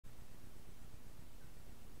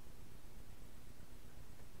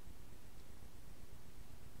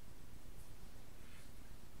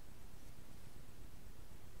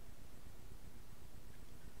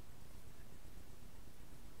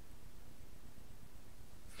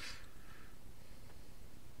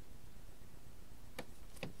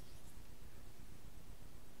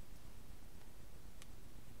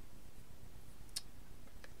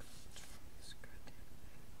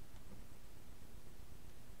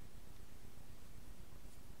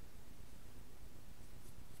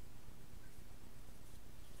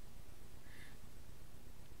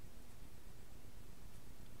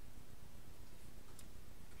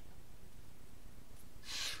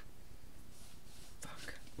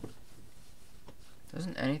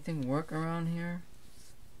Doesn't anything work around here?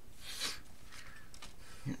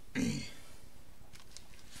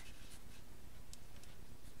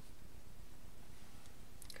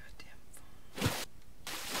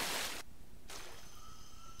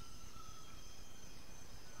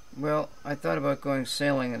 Well, I thought about going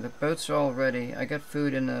sailing, and the boats are all ready. I got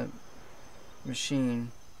food in the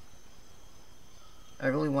machine. I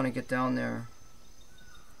really want to get down there.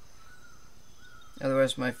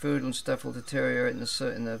 Otherwise, my food and stuff will deteriorate in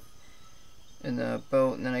the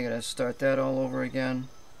boat, and then I gotta start that all over again.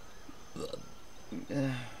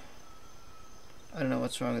 I don't know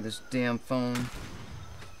what's wrong with this damn phone.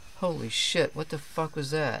 Holy shit! What the fuck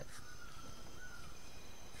was that?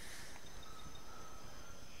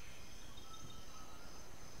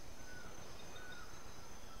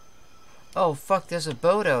 Oh fuck, there's a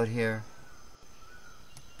boat out here.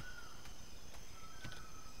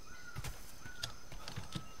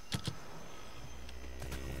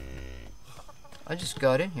 I just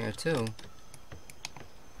got in here too.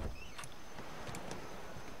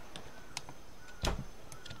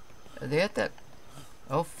 Are they at that?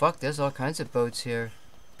 Oh fuck, there's all kinds of boats here.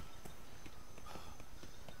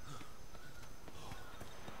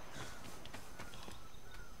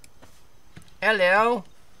 Hello?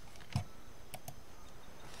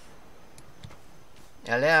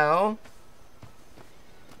 Hello?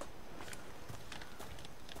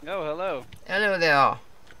 Oh, hello. Hello there.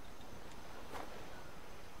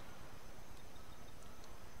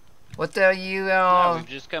 What are you, No, we've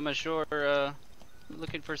just come ashore,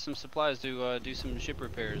 looking for some supplies to, do some ship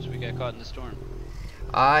repairs. We got caught in the storm.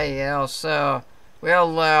 Ah, yes,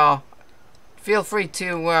 well, feel free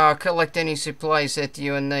to, collect any supplies that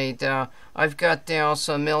you need. I've got,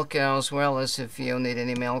 some milk as well, as if you need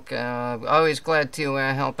any milk. Always glad to,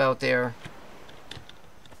 help out there.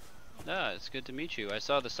 Ah, it's good to meet you. I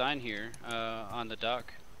saw the sign here, on the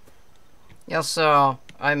dock. Yes, I'm,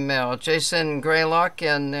 Jason Greylock,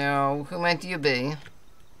 and, who might you be?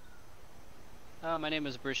 My name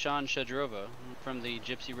is Brishan Shadrova. I'm from the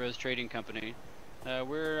Gypsy Rose Trading Company.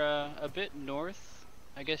 We're, a bit north,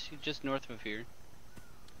 I guess just north of here.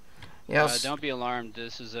 Yes. Don't be alarmed.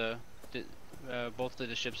 This is, both of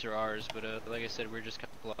the ships are ours, but, like I said, we're just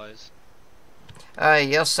supplies.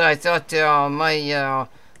 Yes, I thought,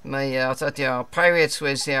 I thought pirates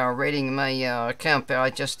was raiding my camp. I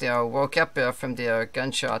just woke up from the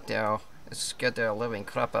gunshot. It scared the living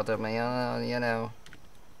crap out of me. You know.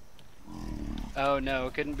 Oh no,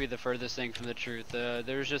 it couldn't be the furthest thing from the truth.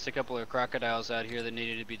 There was just a couple of crocodiles out here that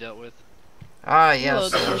needed to be dealt with. Ah, yes. Hello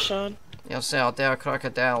there, Sean. Yes, there are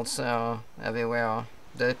crocodiles everywhere.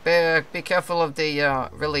 Be careful of the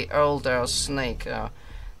really old snake.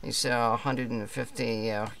 He's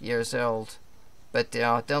 150 years old. But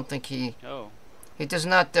I don't think he does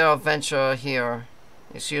not venture here.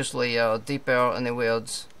 He's usually deeper in the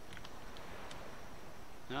woods.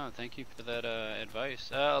 No, thank you for that advice.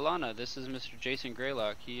 Alana, this is Mr. Jason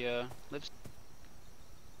Greylock. He lives.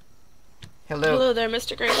 Hello. Hello there,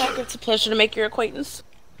 Mr. Greylock. It's a pleasure to make your acquaintance.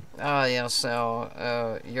 Ah, yes.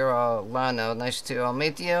 You're Lana. Nice to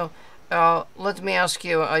meet you. Let me ask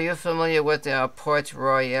you: are you familiar with Port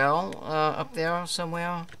Royal up there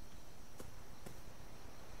somewhere?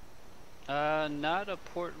 Not a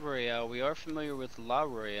Port Royal. We are familiar with La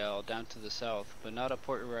Royale down to the south, but not a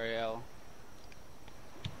Port Royal.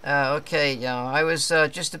 Okay, yeah. I was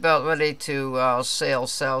just about ready to sail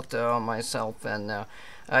south myself, and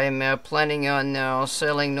I'm planning on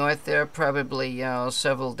sailing north there probably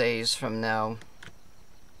several days from now.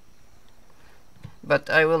 But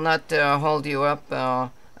I will not hold you up.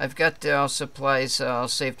 I've got supplies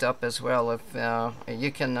saved up as well. If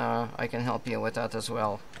you can, I can help you with that as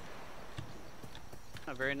well.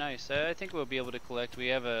 Oh, very nice. I think we'll be able to collect. We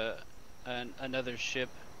have another ship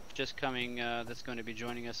just coming that's going to be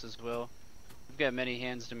joining us as well. We've got many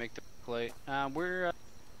hands to make the plate. We're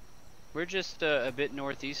just a bit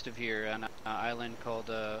northeast of here on an island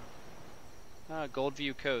called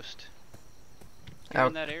Goldview Coast. If you're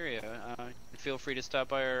in that area, feel free to stop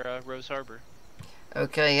by our Rose Harbor.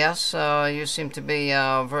 Okay, yes, you seem to be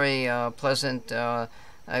very pleasant.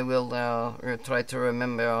 I will try to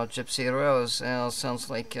remember Gypsy Rose. Sounds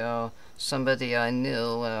like somebody I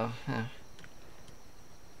knew.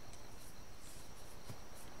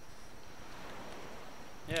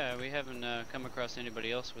 Yeah, we haven't come across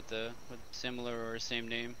anybody else with similar or same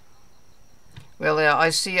name. Well, I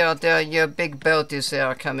see out there your big boat is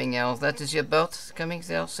coming out. That is your boat coming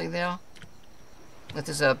there. See there? That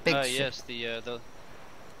is a big ship. Yes,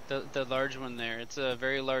 the large one there. It's a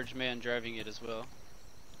very large man driving it as well.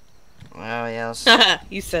 Oh yes.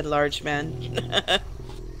 You said large man.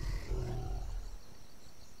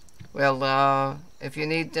 Well, if you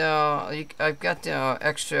need, I've got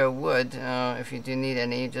extra wood. If you do need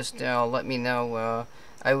any, just let me know.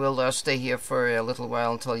 I will stay here for a little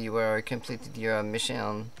while until you completed your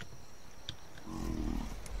mission.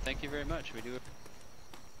 Thank you very much. We do.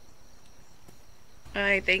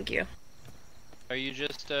 Alright, thank you. Are you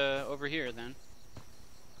just over here then?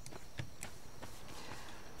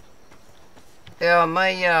 Yeah,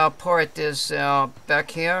 my port is back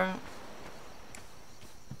here.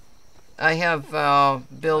 I have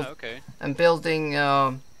built. Oh, okay. I'm building.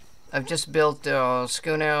 I've just built a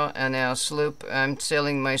schooner and a sloop. I'm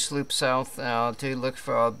sailing my sloop south to look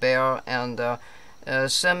for a bear and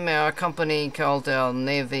some company called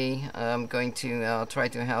Navy. I'm going to try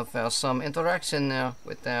to have some interaction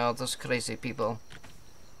with those crazy people.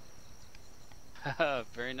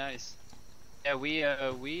 Very nice. Yeah, we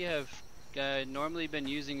have normally been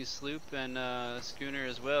using sloop and schooner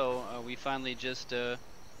as well. We finally just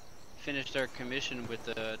finished our commission with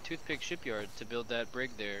the Toothpick Shipyard to build that brig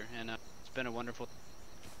there, and it's been a wonderful.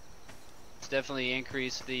 It's definitely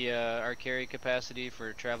increased the our carry capacity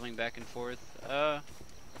for traveling back and forth. Yeah,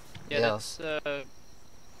 Yes. that's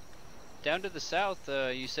down to the south.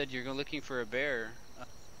 You said you're looking for a bear.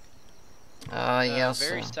 Yes.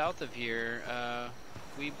 Very south of here.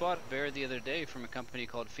 We bought a bear the other day from a company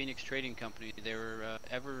called Phoenix Trading Company. They were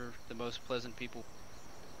ever the most pleasant people.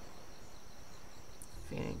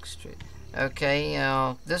 Phoenix Street. Okay,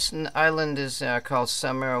 this island is called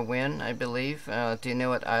Summer Wind, I believe. Do you know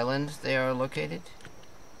what island they are located?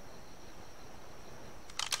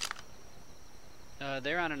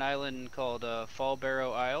 They're on an island called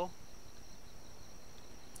Fallbarrow Isle.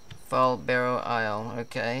 Fallbarrow Isle.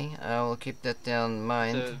 Okay, I will keep that down in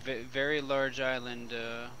mind. It's a very large island.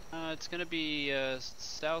 It's going to be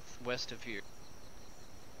southwest of here.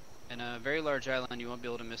 And a very large island, you won't be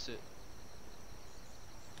able to miss it.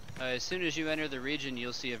 As soon as you enter the region,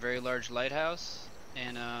 you'll see a very large lighthouse,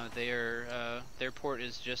 and their port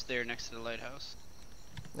is just there next to the lighthouse.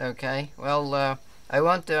 Okay, well, I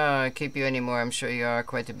won't keep you anymore. I'm sure you are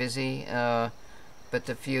quite busy. But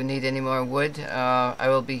if you need any more wood, I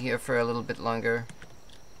will be here for a little bit longer.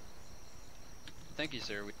 Thank you,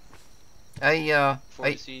 sir. I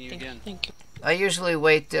Seeing you again. Thank you. I usually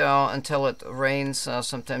wait until it rains.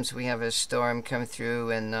 Sometimes we have a storm come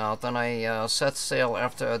through, and then I set sail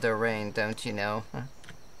after the rain. Don't you know?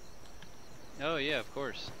 Oh yeah, of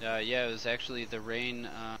course. Yeah, it was actually the rain,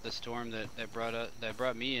 the storm that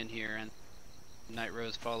brought me in here, and Night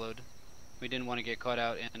Rose followed. We didn't want to get caught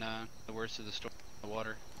out in the worst of the storm, the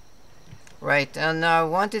water. Right, and I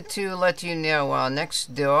wanted to let you know,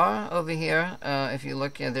 next door over here, if you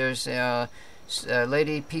look, there's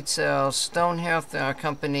Lady Pizza Stonehearth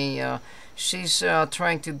Company. She's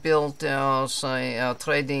trying to build a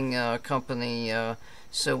trading company,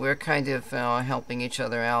 so we're kind of helping each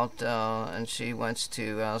other out, and she wants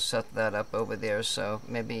to set that up over there, so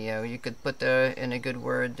maybe you could put in a good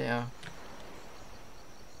word.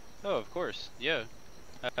 Oh, of course, yeah.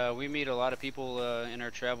 We meet a lot of people in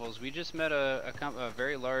our travels. We just met a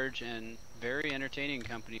very large and very entertaining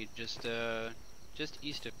company just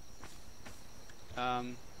east of.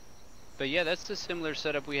 But yeah, that's a similar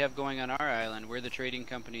setup we have going on our island. We're the trading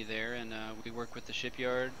company there, and we work with the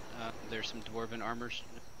shipyard. There's some dwarven armor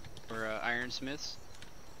or ironsmiths.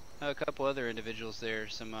 A couple other individuals there,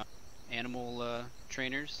 some animal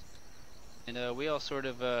trainers. And we all sort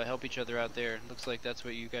of help each other out there. Looks like that's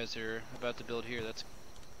what you guys are about to build here. That's.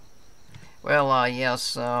 Well,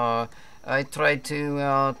 yes, I try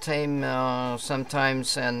to tame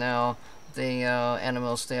sometimes, and the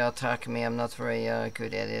animals, they attack me. I'm not very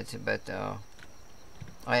good at it, but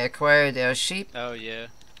I acquired sheep. Oh yeah.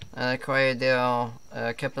 I acquired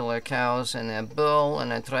a couple of cows and a bull,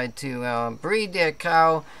 and I tried to breed a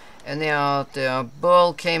cow, and the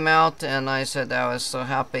bull came out, and I said I was so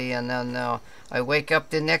happy, and then I wake up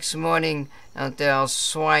the next morning, and the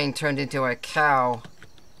swine turned into a cow.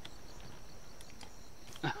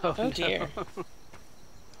 Oh dear.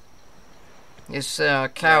 This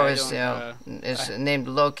cow Yeah, is named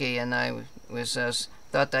Loki, and I was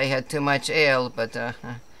thought I had too much ale, but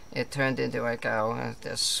it turned into a cow.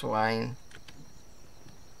 The swine.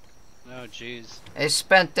 Oh jeez. I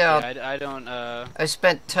spent Yeah, I don't. I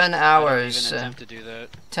spent 10 I don't hours. even attempt to do that.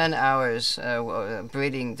 10 hours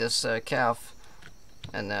breeding this calf,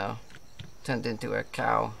 and turned into a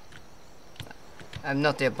cow. I'm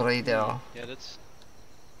not a breeder. Yeah, that's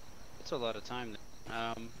a lot of time.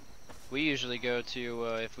 We usually go to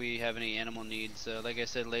if we have any animal needs. Like I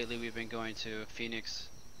said, lately we've been going to Phoenix.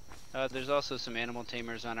 There's also some animal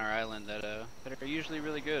tamers on our island that are usually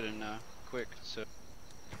really good and quick. So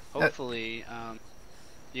hopefully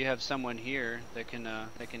you have someone here that can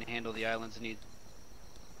handle the island's needs.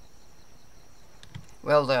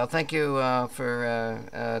 Well, thank you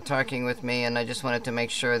for talking with me, and I just wanted to make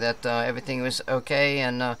sure that everything was okay,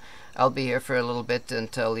 and I'll be here for a little bit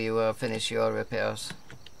until you finish your repairs.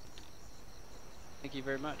 Thank you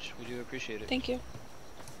very much. We do appreciate it. Thank you.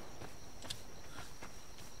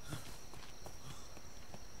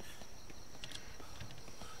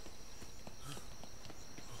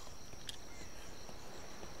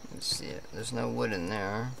 Let's see it. There's no wood in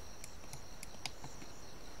there.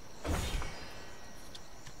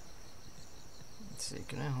 Let's see,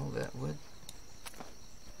 can I hold that wood?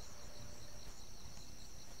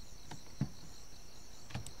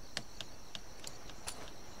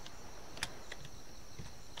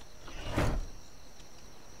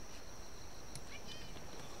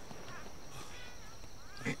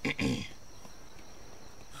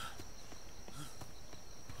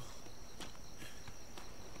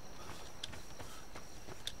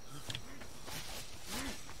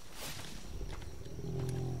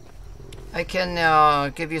 I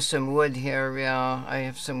can give you some wood here. I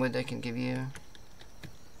have some wood I can give you.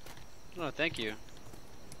 Oh, thank you.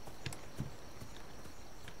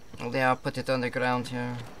 Yeah, I'll put it on the ground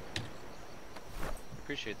here.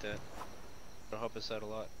 Appreciate that. It'll help us out a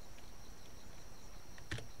lot.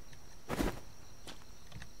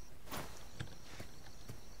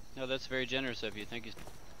 No, that's very generous of you. Thank you.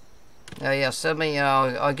 Yeah, send me,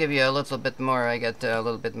 I'll give you a little bit more. I got a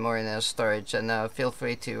little bit more in storage, and feel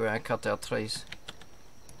free to cut out trees.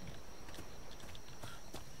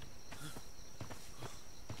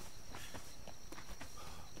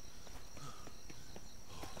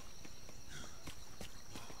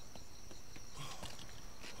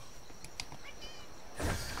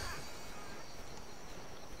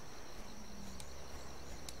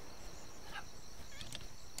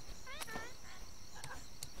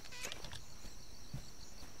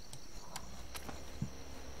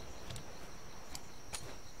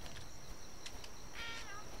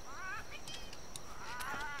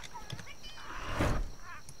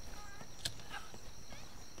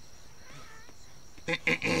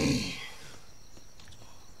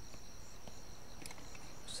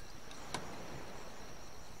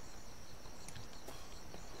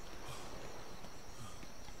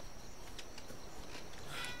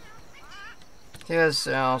 Here's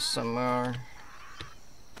some more.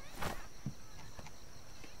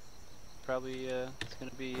 Probably it's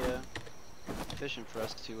gonna be efficient for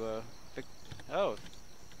us to fix. Oh,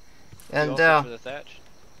 And you also for the thatch.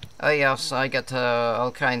 oh yes, I got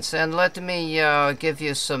all kinds. And let me give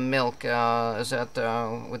you some milk. Is that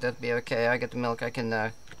would that be okay? I got the milk. I can.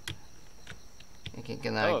 Oh,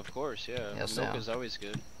 Of course, yeah. Yes, Milk is always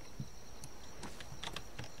good.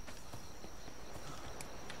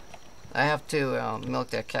 I have to milk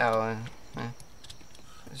that cow.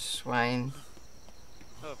 Swine.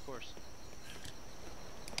 Oh, of course.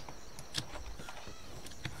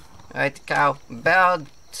 Alright, cow. Bird.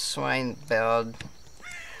 Swine. Bird.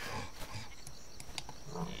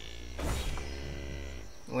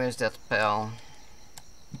 Where's that pal?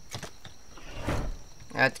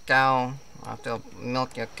 Alright, cow. I have to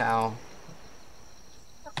milk your cow.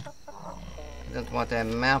 I don't want a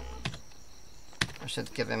map. I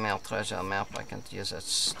should give him our treasure map. I can't use that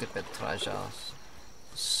stupid treasure.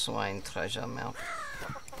 Swine treasure map.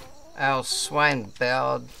 Our swine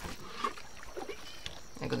bird.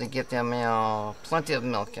 I'm gonna give them plenty of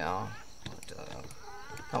milk.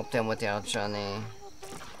 Help them with their journey.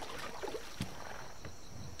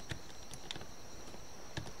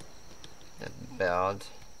 That bird.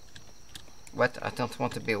 What? I don't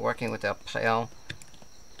want to be working with a pail.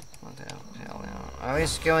 I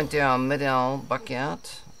always go into our middle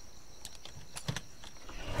bucket.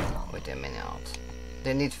 Wait a minute.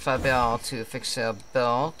 They need fiber to fix their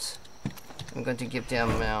belt. I'm going to give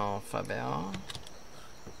them fiber.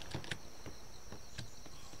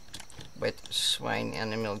 Wait, swine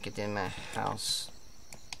animal get in my house.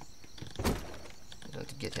 I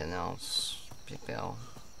don't get in else. People.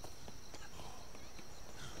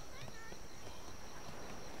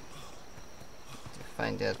 To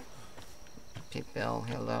find that. People,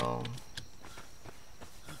 hello.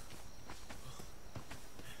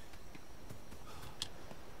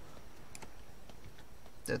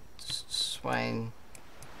 That swine.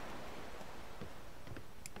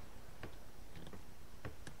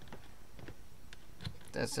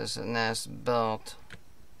 This is a nice boat.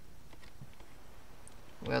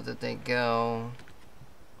 Where did they go?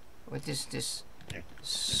 What is this?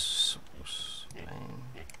 Swine.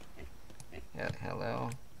 Yeah,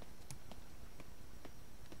 hello.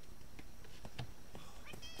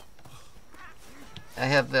 I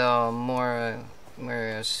have more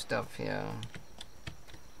stuff here.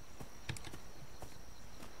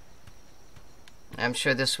 I'm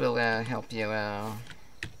sure this will help you out.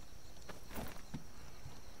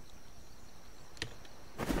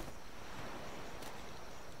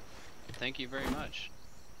 Thank you very much.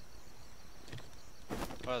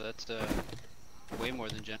 Wow, that's way more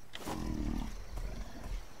than generous.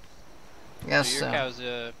 Yes. So your cows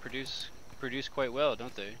produce quite well,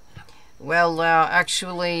 don't they? Well,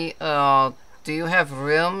 actually, do you have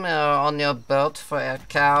room on your boat for a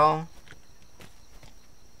cow?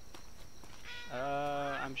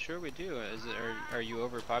 I'm sure we do. Are you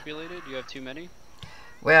overpopulated? Do you have too many?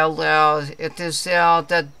 Well, it is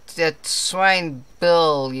that swine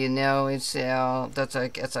Bill, you know. It's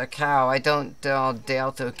it's a cow. I don't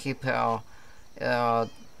dare to keep her. I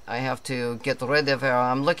have to get rid of her.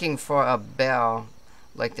 I'm looking for a bear,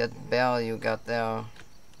 like that bear you got there.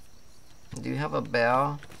 Do you have a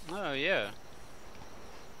bear? Oh yeah.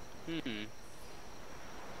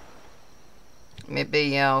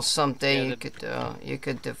 Maybe someday Yeah, you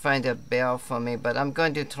could find a bear for me, but I'm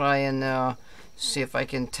going to try and see if I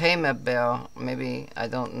can tame a bear. Maybe, I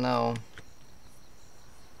don't know.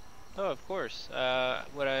 Oh, of course. I'll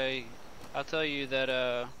tell you that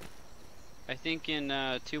I think in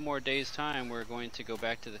 2 more days' time we're going to go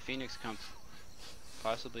back to the Phoenix Company.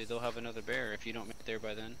 Possibly they'll have another bear if you don't make it there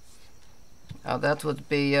by then. That would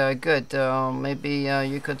be good. Maybe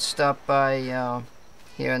you could stop by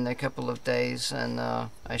here in a couple of days, and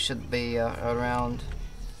I should be around.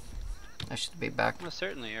 I should be back. Well,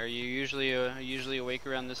 certainly. Are you usually awake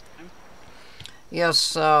around this time?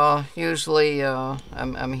 Yes, usually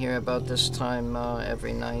I'm here about this time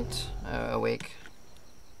every night, awake.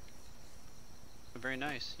 Very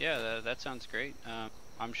nice. Yeah, that sounds great.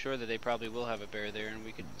 I'm sure that they probably will have a bear there, and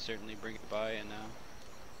we could certainly bring it by and.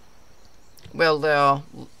 Well,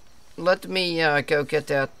 let me go get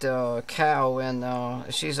that cow, and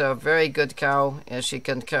she's a very good cow, and she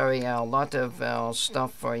can carry a lot of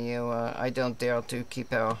stuff for you. I don't dare to keep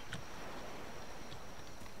her.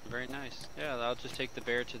 Very nice. Yeah, I'll just take the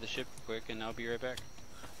bear to the ship quick, and I'll be right back.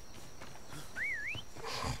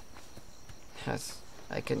 Yes,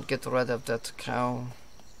 I can get rid of that cow.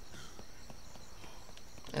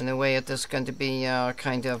 Anyway, it is going to be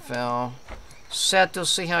kind of sad to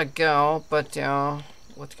see her go, but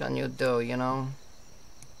what can you do, you know?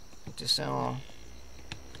 It is, I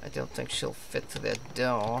don't think she'll fit to that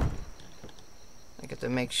door. I got to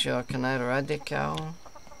make sure. Can I ride the cow?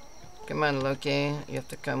 Come on, Loki. You have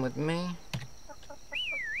to come with me.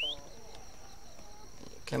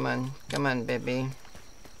 Come on, baby.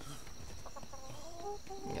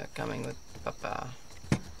 You're coming with Papa.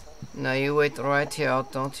 Now you wait right here.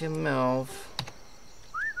 Don't you move.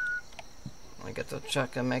 I got to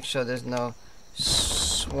check and make sure there's no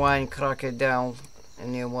swine crocodile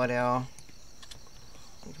in your water.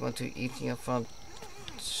 You want to eat your front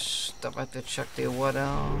stuff. I have to check the water.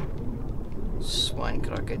 Swine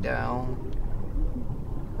crocodile.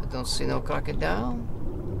 I don't see no crocodile.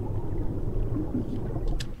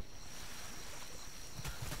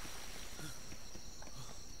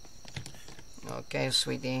 Okay,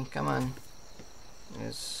 sweetie, come on.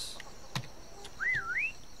 Yes.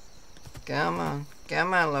 Come on,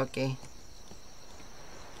 Loki.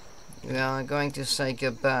 We are going to say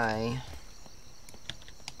goodbye.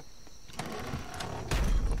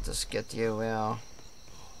 Let us get you where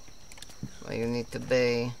you need to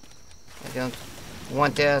be. I don't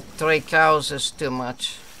want 3 cows is too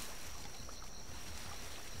much.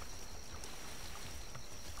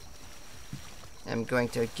 I'm going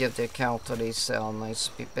to give the cow to these nice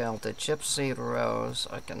people. The Gypsy Rose,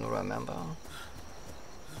 I can remember.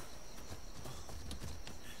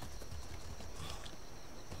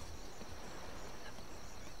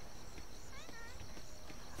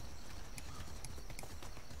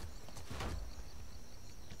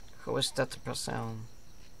 Who is that person?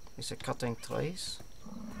 Is it cutting trees?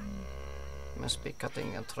 Must be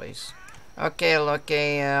cutting trees. Okay,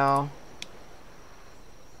 Loki,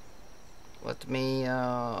 let me, you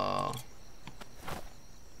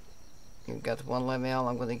got 1 level,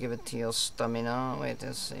 I'm gonna give it to your stamina. Wait,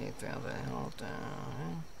 let's see, 300 health.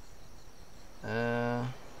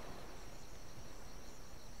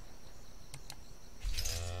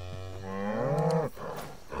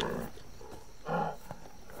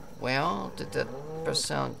 Where did that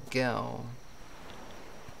person go?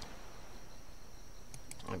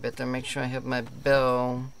 I better make sure I have my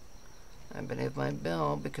bow. I believe my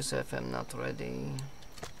bill, because if I'm not ready,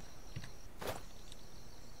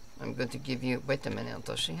 I'm going to give you. Wait a minute,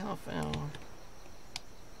 does she have?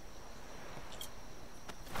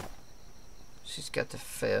 She's got the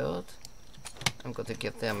food. I'm going to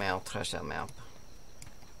give them our treasure map.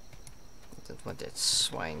 I don't want that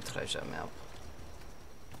swine treasure map.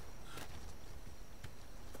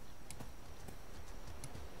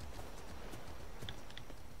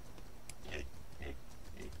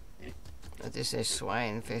 That is a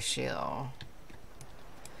swine for sure.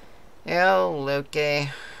 Oh, Loki.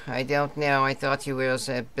 I don't know. I thought you was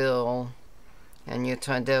a Bill. And you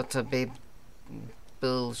turned out to be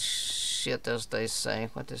bullshit, as they say.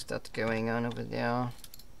 What is that going on over there?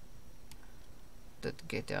 That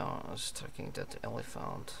guitar is talking that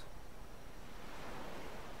elephant.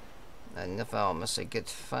 I never miss a good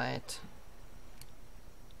fight.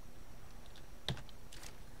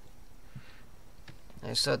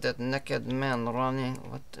 I saw that naked man running.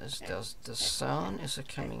 What is this? The sun? Is it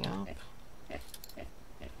coming up?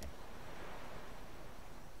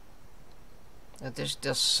 That is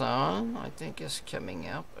the sun, I think, is coming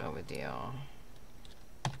up over there.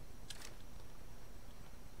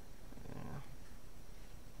 Yeah.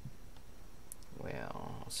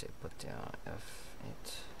 Well, let's see, put down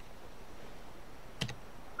F8.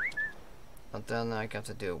 And then I got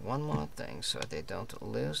to do one more thing so they don't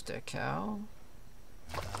lose their cow.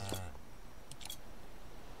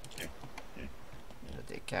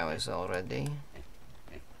 The cow is all ready.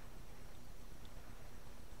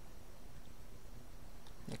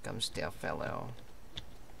 Here comes their fellow.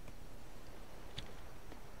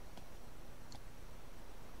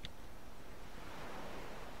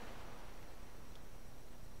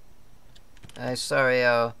 I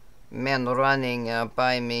saw men running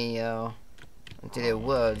by me into the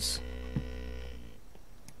woods.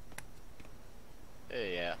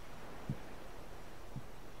 Yeah.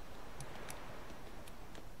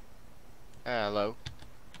 Hello.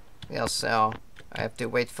 Yes, sir. I have to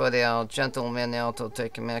wait for the gentleman now to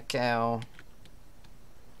take my cow.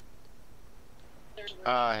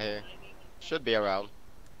 He should be around.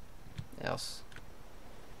 Yes.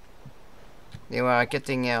 You are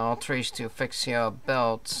getting trees to fix your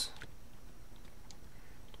belts.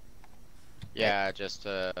 Yeah, just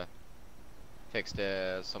fixed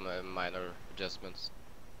some minor adjustments.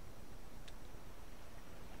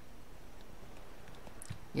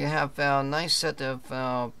 You have a nice set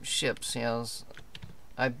of ships, yes.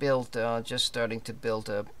 I built, just starting to build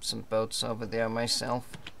some boats over there myself.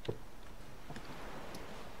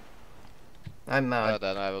 I'm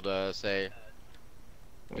Then I would say,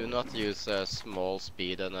 do not use small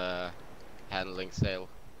speed and handling sail.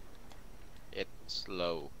 It's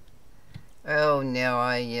slow. Oh no,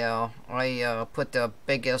 I put the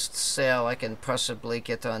biggest sail I can possibly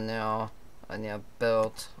get on your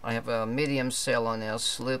boat. I have a medium sail on our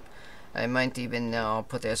sloop. I might even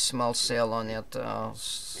put a small sail on that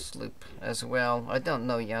sloop as well. I don't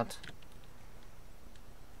know yet.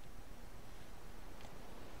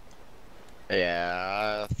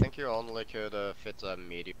 Yeah, I think you only could fit a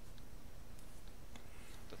medium.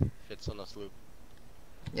 Fits on a sloop.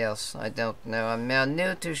 Yes, I don't know. I'm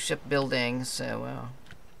new to shipbuilding, so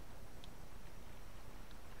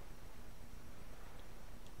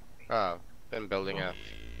Been building a,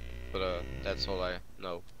 but that's all I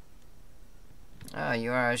know. Ah,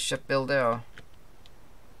 you are a shipbuilder.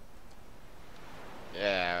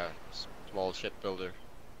 Yeah, small shipbuilder.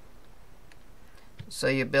 So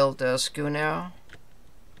you built a schooner?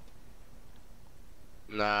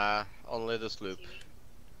 Nah, only the sloop.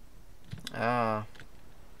 Ah.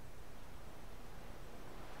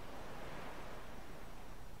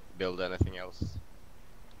 Build anything else.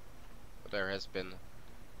 But there has been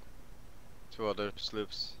 2 other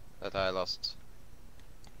sloops that I lost.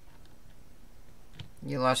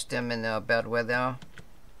 You lost them in bad weather?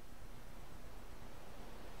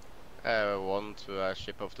 One to a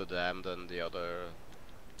ship of the damned and the other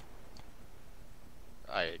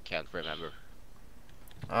I can't remember.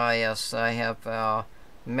 Ah, yes, I have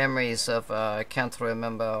memories of I can't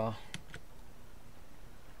remember.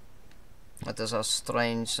 It is a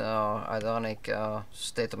strange, ironic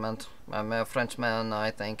statement. I'm a Frenchman, I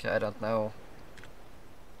think. I don't know.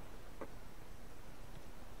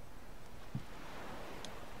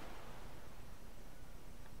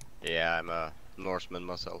 Yeah, I'm a Norseman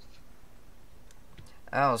myself.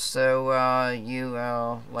 Oh, so you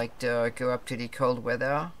like to go up to the cold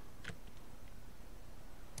weather?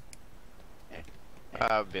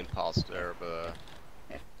 I've been past there, but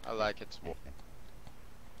I like it warm.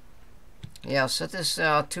 Yes, it is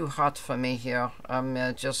too hot for me here. I'm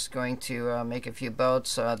just going to make a few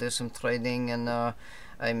boats, do some trading, and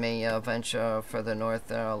I may venture further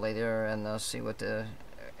north later and see what the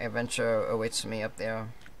adventure awaits me up there.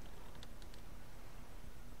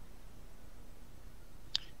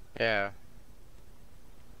 Yeah,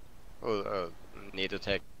 Need to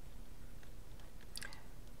take.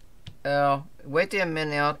 Wait a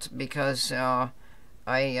minute, because I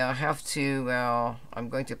have to. I'm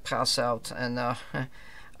going to pass out, and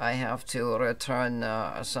I have to return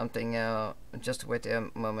something. Just wait a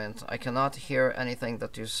moment. I cannot hear anything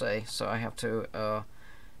that you say, so I have to.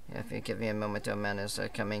 If you give me a moment, a man is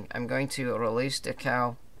coming. I'm going to release the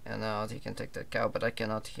cow, and he can take the cow, but I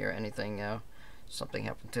cannot hear anything. Something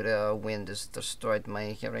happened to the wind. It's destroyed my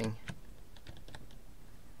hearing.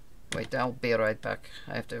 Wait, I'll be right back.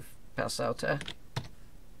 I have to pass out.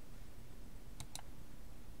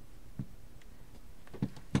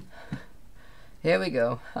 Here we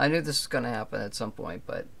go. I knew this was gonna happen at some point,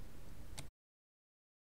 but